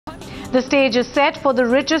The stage is set for the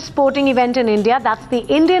richest sporting event in India. That's the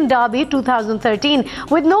Indian Derby 2013.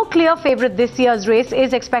 With no clear favourite, this year's race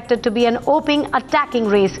is expected to be an opening, attacking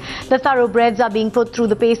race. The thoroughbreds are being put through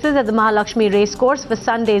the paces at the Mahalakshmi racecourse for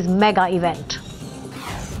Sunday's mega event.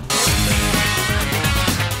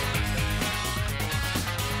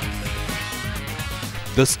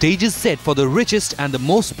 The stage is set for the richest and the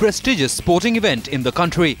most prestigious sporting event in the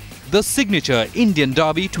country, the signature Indian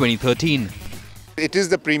Derby 2013. It is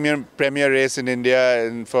the premier race in India,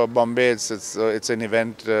 and for Bombay it's an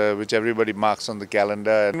event which everybody marks on the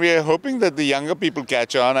calendar. And we are hoping that the younger people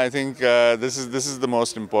catch on. I think this is the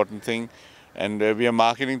most important thing, and we are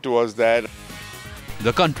marketing towards that.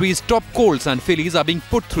 The country's top colts and fillies are being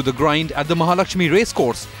put through the grind at the Mahalakshmi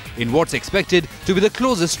racecourse in what's expected to be the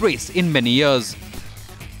closest race in many years.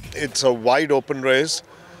 It's a wide open race.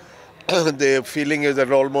 The feeling is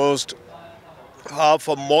that almost half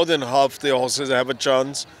or more than half the horses have a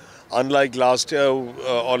chance, unlike last year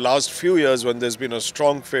or last few years when there's been a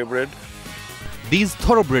strong favourite. These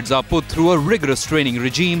thoroughbreds are put through a rigorous training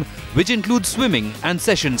regime which includes swimming and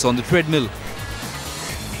sessions on the treadmill.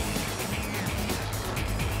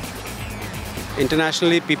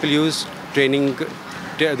 Internationally, people use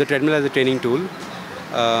the treadmill as a training tool.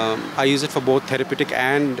 I use it for both therapeutic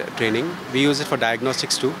and training. We use it for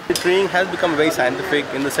diagnostics too. The training has become very scientific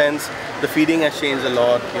in the sense the feeding has changed a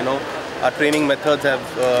lot. Our training methods have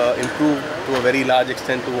improved to a very large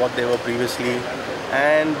extent to what they were previously.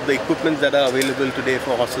 And the equipment that are available today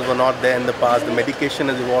for horses were not there in the past. The medication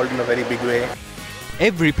has evolved in a very big way.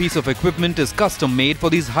 Every piece of equipment is custom made for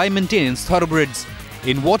these high maintenance thoroughbreds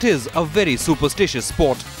in what is a very superstitious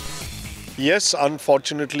sport. Yes,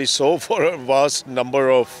 unfortunately so, for a vast number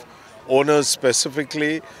of owners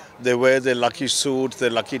specifically. They wear their lucky suit, their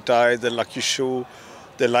lucky tie, their lucky shoe.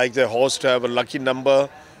 They like their horse to have a lucky number,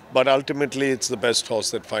 but ultimately it's the best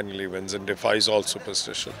horse that finally wins and defies all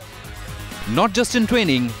superstition. Not just in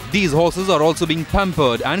training, these horses are also being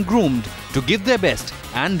pampered and groomed to give their best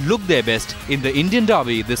and look their best in the Indian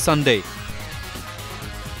Derby this Sunday.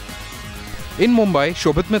 In Mumbai,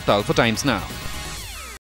 Shobhit Mittal for Times Now.